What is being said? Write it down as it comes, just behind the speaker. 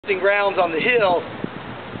testing grounds on the hill.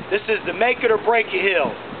 This is the make it or break it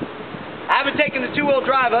hill. I haven't taken the two-wheel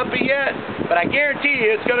drive up it yet, but I guarantee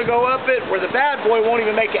you it's going to go up it where the bad boy won't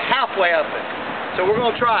even make it halfway up it. So we're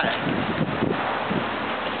going to try it.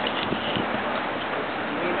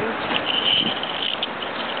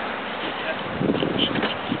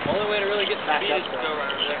 Only way to really get back up is to go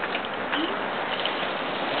right over there.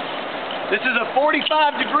 This is a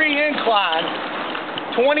 45-degree incline,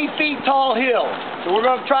 20 feet tall hill. So we're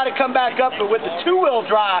going to try to come back up it with the two-wheel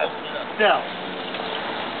drive. No.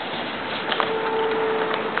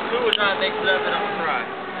 Two-wheel drive makes it up and I'm going to try.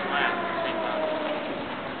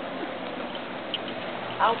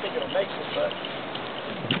 I don't think it'll make it, but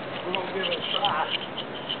we're going to give it a try.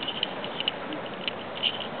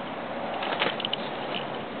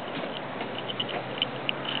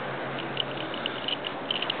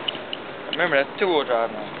 Remember, that's two-wheel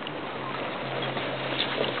drive now.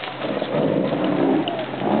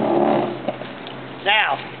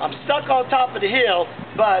 Now, I'm stuck on top of the hill,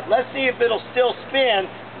 but let's see if it'll still spin,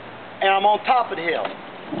 and I'm on top of the hill.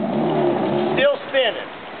 Still spinning.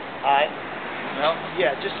 Alright? No?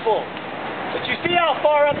 Yeah, just full. But you see how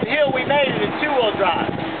far up the hill we made it in two-wheel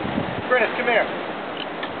drive. Prentice, come here.